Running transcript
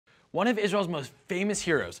One of Israel's most famous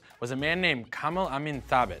heroes was a man named Kamel Amin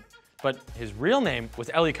Thaabet, but his real name was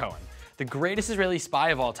Eli Cohen, the greatest Israeli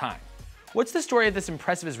spy of all time. What's the story of this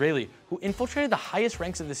impressive Israeli who infiltrated the highest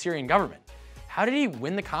ranks of the Syrian government? How did he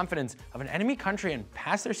win the confidence of an enemy country and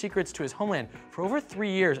pass their secrets to his homeland for over 3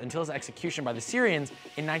 years until his execution by the Syrians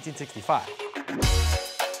in 1965?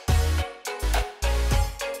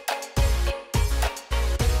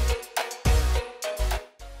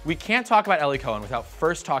 We can't talk about Eli Cohen without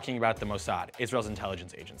first talking about the Mossad, Israel's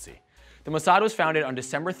intelligence agency. The Mossad was founded on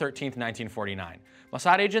December 13, 1949.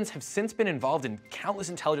 Mossad agents have since been involved in countless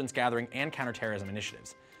intelligence gathering and counterterrorism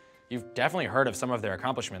initiatives. You've definitely heard of some of their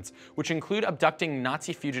accomplishments, which include abducting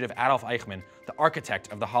Nazi fugitive Adolf Eichmann, the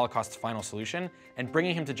architect of the Holocaust's final solution, and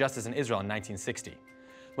bringing him to justice in Israel in 1960.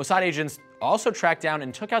 Mossad agents also tracked down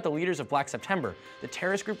and took out the leaders of Black September, the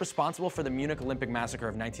terrorist group responsible for the Munich Olympic massacre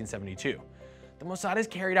of 1972. The Mossad has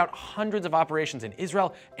carried out hundreds of operations in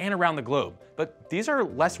Israel and around the globe, but these are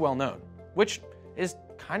less well known, which is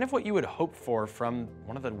kind of what you would hope for from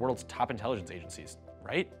one of the world's top intelligence agencies,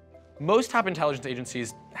 right? Most top intelligence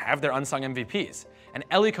agencies have their unsung MVPs, and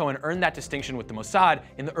Eli Cohen earned that distinction with the Mossad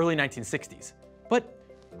in the early 1960s. But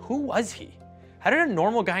who was he? How did a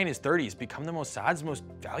normal guy in his 30s become the Mossad's most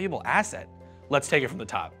valuable asset? Let's take it from the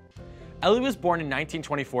top. Eli was born in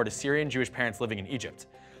 1924 to Syrian Jewish parents living in Egypt.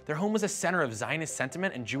 Their home was a center of Zionist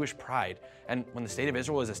sentiment and Jewish pride, and when the State of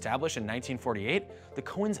Israel was established in 1948, the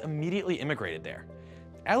Cohens immediately immigrated there.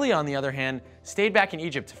 Eli, on the other hand, stayed back in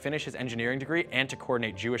Egypt to finish his engineering degree and to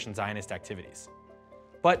coordinate Jewish and Zionist activities.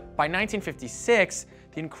 But by 1956,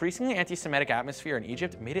 the increasingly anti-Semitic atmosphere in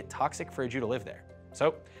Egypt made it toxic for a Jew to live there.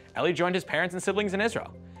 So Eli joined his parents and siblings in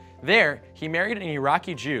Israel. There, he married an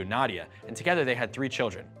Iraqi Jew, Nadia, and together they had 3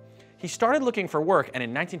 children. He started looking for work, and in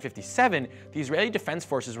 1957, the Israeli Defense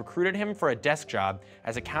Forces recruited him for a desk job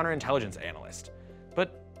as a counterintelligence analyst.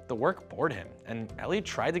 But the work bored him, and Eli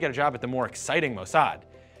tried to get a job at the more exciting Mossad.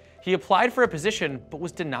 He applied for a position, but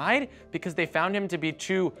was denied because they found him to be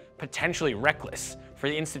too potentially reckless for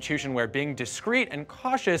the institution where being discreet and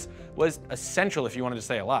cautious was essential if you wanted to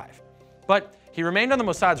stay alive. But he remained on the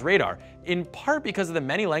Mossad's radar, in part because of the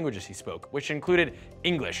many languages he spoke, which included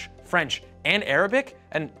English, French, and Arabic,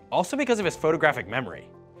 and also because of his photographic memory.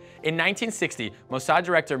 In 1960, Mossad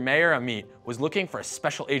director Meir Amit was looking for a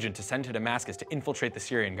special agent to send to Damascus to infiltrate the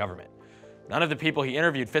Syrian government. None of the people he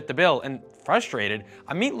interviewed fit the bill, and frustrated,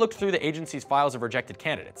 Amit looked through the agency's files of rejected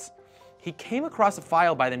candidates. He came across a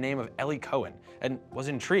file by the name of Eli Cohen and was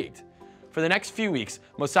intrigued. For the next few weeks,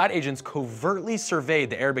 Mossad agents covertly surveyed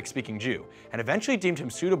the Arabic-speaking Jew and eventually deemed him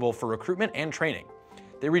suitable for recruitment and training.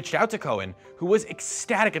 They reached out to Cohen, who was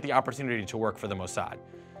ecstatic at the opportunity to work for the Mossad.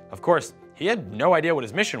 Of course, he had no idea what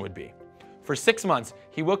his mission would be. For 6 months,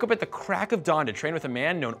 he woke up at the crack of dawn to train with a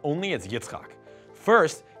man known only as Yitzchak.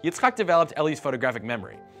 First, Yitzchak developed Eli's photographic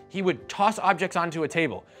memory. He would toss objects onto a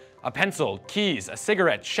table: a pencil, keys, a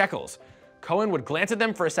cigarette, shekels. Cohen would glance at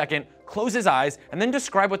them for a second, close his eyes, and then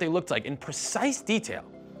describe what they looked like in precise detail.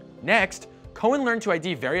 Next, Cohen learned to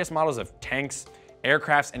ID various models of tanks,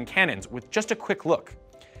 aircrafts, and cannons with just a quick look.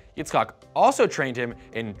 Yitzchak also trained him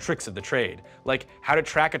in tricks of the trade, like how to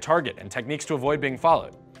track a target and techniques to avoid being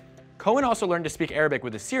followed. Cohen also learned to speak Arabic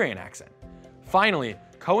with a Syrian accent. Finally,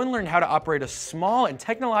 Cohen learned how to operate a small and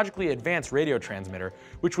technologically advanced radio transmitter,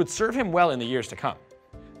 which would serve him well in the years to come.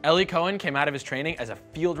 Eli Cohen came out of his training as a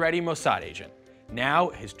field-ready Mossad agent. Now,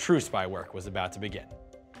 his true spy work was about to begin.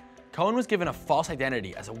 Cohen was given a false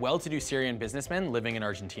identity as a well-to-do Syrian businessman living in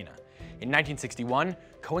Argentina. In 1961,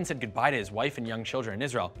 Cohen said goodbye to his wife and young children in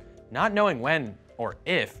Israel, not knowing when or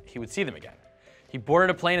if he would see them again. He boarded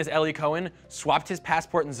a plane as Eli Cohen, swapped his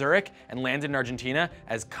passport in Zurich, and landed in Argentina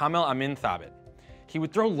as Kamel Amin Thaabet. He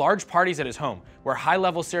would throw large parties at his home, where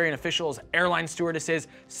high-level Syrian officials, airline stewardesses,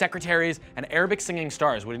 secretaries, and Arabic singing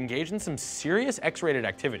stars would engage in some serious X-rated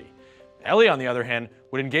activity. Eli, on the other hand,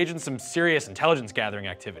 would engage in some serious intelligence gathering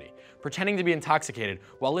activity, pretending to be intoxicated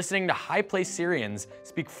while listening to high-placed Syrians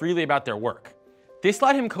speak freely about their work. This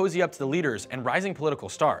let him cozy up to the leaders and rising political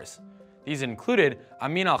stars. These included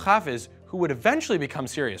Amin al-Hafiz, who would eventually become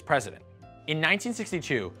Syria's president. In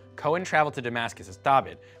 1962, Cohen traveled to Damascus as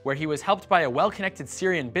Thaabet, where he was helped by a well-connected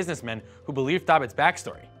Syrian businessman who believed Thaabet's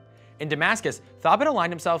backstory. In Damascus, Thaabet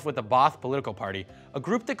aligned himself with the Ba'ath political party, a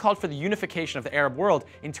group that called for the unification of the Arab world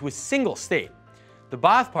into a single state. The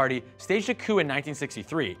Ba'ath party staged a coup in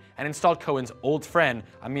 1963 and installed Cohen's old friend,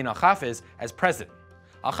 Amin al-Hafiz, as president.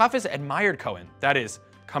 Al-Hafiz admired Cohen, that is,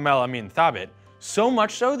 Kamel Amin Thaabet, so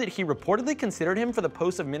much so that he reportedly considered him for the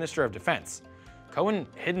post of Minister of Defense. Cohen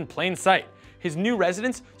hid in plain sight. His new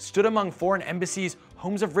residence stood among foreign embassies,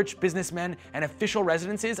 homes of rich businessmen, and official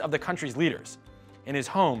residences of the country's leaders. In his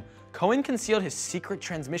home, Cohen concealed his secret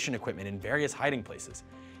transmission equipment in various hiding places.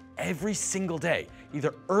 Every single day,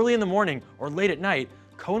 either early in the morning or late at night,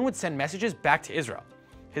 Cohen would send messages back to Israel.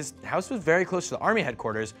 His house was very close to the army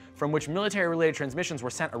headquarters, from which military-related transmissions were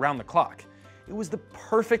sent around the clock. It was the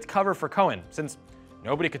perfect cover for Cohen, since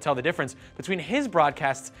nobody could tell the difference between his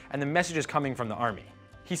broadcasts and the messages coming from the army.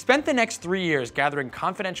 He spent the next 3 years gathering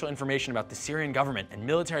confidential information about the Syrian government and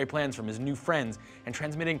military plans from his new friends and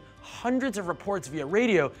transmitting hundreds of reports via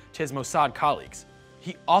radio to his Mossad colleagues.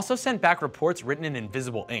 He also sent back reports written in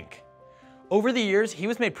invisible ink. Over the years, he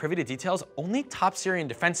was made privy to details only top Syrian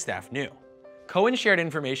defense staff knew. Cohen shared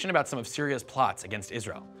information about some of Syria's plots against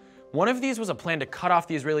Israel. One of these was a plan to cut off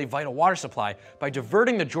the Israeli vital water supply by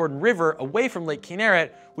diverting the Jordan River away from Lake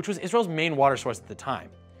Kinneret, which was Israel's main water source at the time.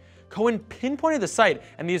 Cohen pinpointed the site,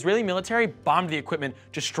 and the Israeli military bombed the equipment,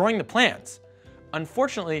 destroying the plans.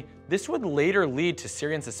 Unfortunately, this would later lead to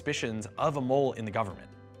Syrian suspicions of a mole in the government.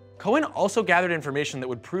 Cohen also gathered information that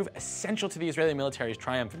would prove essential to the Israeli military's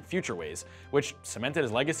triumph in future ways, which cemented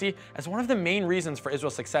his legacy as one of the main reasons for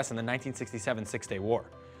Israel's success in the 1967 Six-Day War.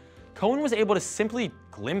 Cohen was able to simply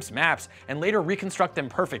glimpse maps and later reconstruct them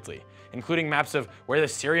perfectly, including maps of where the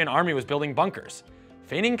Syrian army was building bunkers.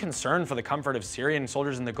 Feigning concern for the comfort of Syrian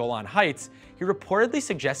soldiers in the Golan Heights, he reportedly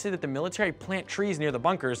suggested that the military plant trees near the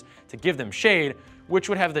bunkers to give them shade, which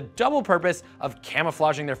would have the double purpose of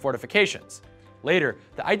camouflaging their fortifications. Later,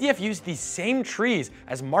 the IDF used these same trees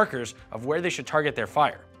as markers of where they should target their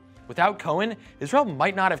fire. Without Cohen, Israel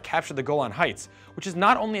might not have captured the Golan Heights, which is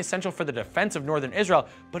not only essential for the defense of northern Israel,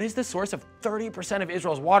 but is the source of 30% of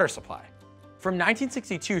Israel's water supply. From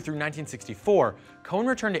 1962 through 1964, Cohen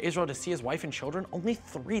returned to Israel to see his wife and children only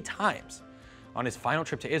 3 times. On his final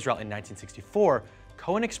trip to Israel in 1964,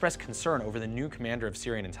 Cohen expressed concern over the new commander of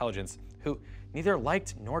Syrian intelligence, who neither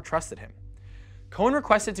liked nor trusted him. Cohen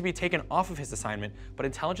requested to be taken off of his assignment, but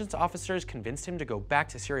intelligence officers convinced him to go back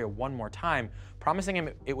to Syria one more time, promising him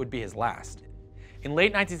it would be his last. In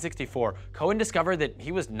late 1964, Cohen discovered that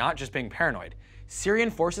he was not just being paranoid.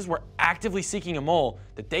 Syrian forces were actively seeking a mole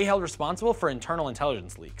that they held responsible for internal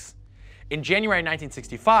intelligence leaks. In January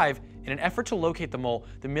 1965, in an effort to locate the mole,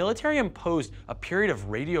 the military imposed a period of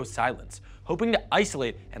radio silence, hoping to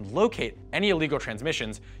isolate and locate any illegal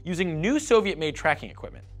transmissions using new Soviet-made tracking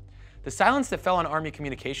equipment. The silence that fell on Army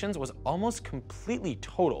communications was almost completely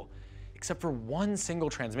total, except for one single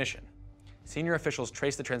transmission. Senior officials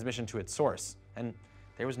traced the transmission to its source, and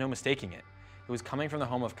there was no mistaking it. It was coming from the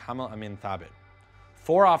home of Kamel Amin Thaabet.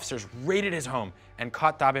 4 officers raided his home and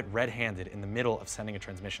caught Thaabet red-handed in the middle of sending a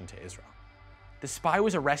transmission to Israel. The spy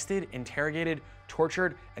was arrested, interrogated,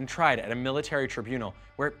 tortured, and tried at a military tribunal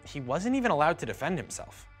where he wasn't even allowed to defend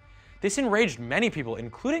himself. This enraged many people,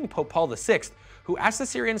 including Pope Paul VI, who asked the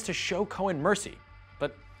Syrians to show Cohen mercy,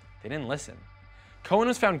 but they didn't listen. Cohen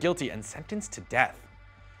was found guilty and sentenced to death.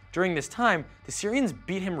 During this time, the Syrians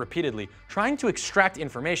beat him repeatedly, trying to extract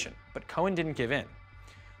information, but Cohen didn't give in.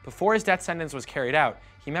 Before his death sentence was carried out,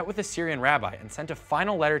 he met with a Syrian rabbi and sent a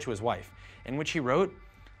final letter to his wife, in which he wrote,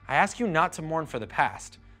 "I ask you not to mourn for the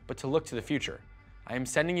past, but to look to the future. I am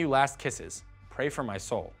sending you last kisses. Pray for my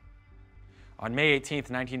soul." On May 18,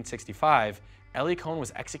 1965, Eli Cohen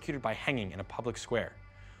was executed by hanging in a public square.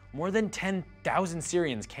 More than 10,000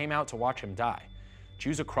 Syrians came out to watch him die.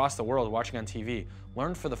 Jews across the world watching on TV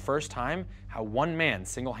learned for the first time how one man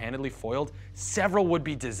single-handedly foiled several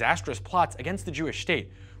would-be disastrous plots against the Jewish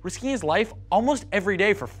state, risking his life almost every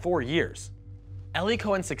day for 4 years. Eli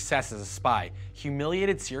Cohen's success as a spy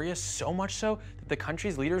humiliated Syria so much so that the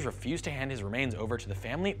country's leaders refused to hand his remains over to the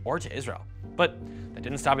family or to Israel. But that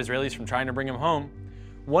didn't stop Israelis from trying to bring him home.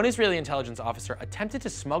 One Israeli intelligence officer attempted to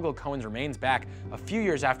smuggle Cohen's remains back a few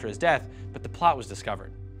years after his death, but the plot was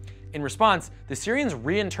discovered. In response, the Syrians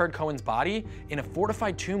reinterred Cohen's body in a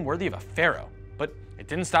fortified tomb worthy of a pharaoh. But it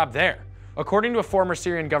didn't stop there. According to a former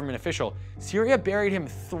Syrian government official, Syria buried him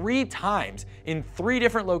 3 times in 3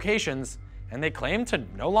 different locations, and they claim to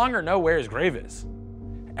no longer know where his grave is.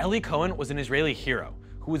 Eli Cohen was an Israeli hero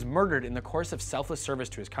who was murdered in the course of selfless service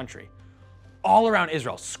to his country. All around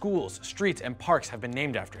Israel, schools, streets, and parks have been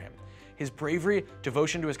named after him. His bravery,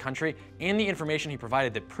 devotion to his country, and the information he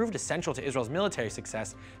provided that proved essential to Israel's military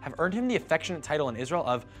success have earned him the affectionate title in Israel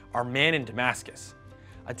of "Our Man in Damascus."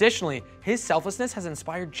 Additionally, his selflessness has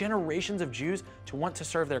inspired generations of Jews to want to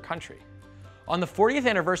serve their country. On the 40th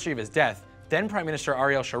anniversary of his death, then Prime Minister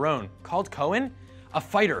Ariel Sharon called Cohen a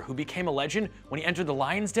fighter who became a legend when he entered the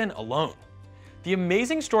lion's den alone. The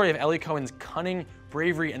amazing story of Eli Cohen's cunning,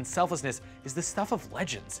 bravery, and selflessness is the stuff of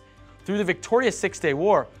legends. Through the victorious Six-Day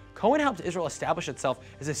War, Cohen helped Israel establish itself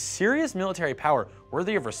as a serious military power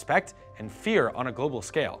worthy of respect and fear on a global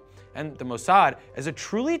scale. and the Mossad as a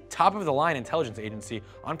truly top-of-the-line intelligence agency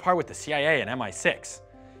on par with the CIA and MI6.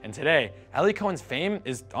 And today, Eli Cohen's fame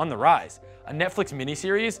is on the rise. A Netflix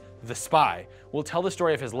miniseries, The Spy, will tell the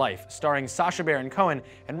story of his life, starring Sacha Baron Cohen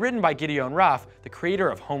and written by Gideon Raff, the creator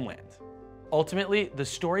of Homeland. Ultimately, the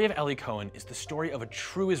story of Eli Cohen is the story of a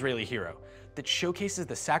true Israeli hero that showcases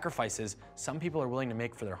the sacrifices some people are willing to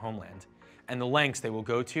make for their homeland, and the lengths they will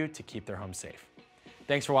go to keep their home safe.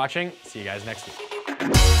 Thanks for watching. See you guys next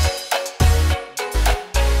week.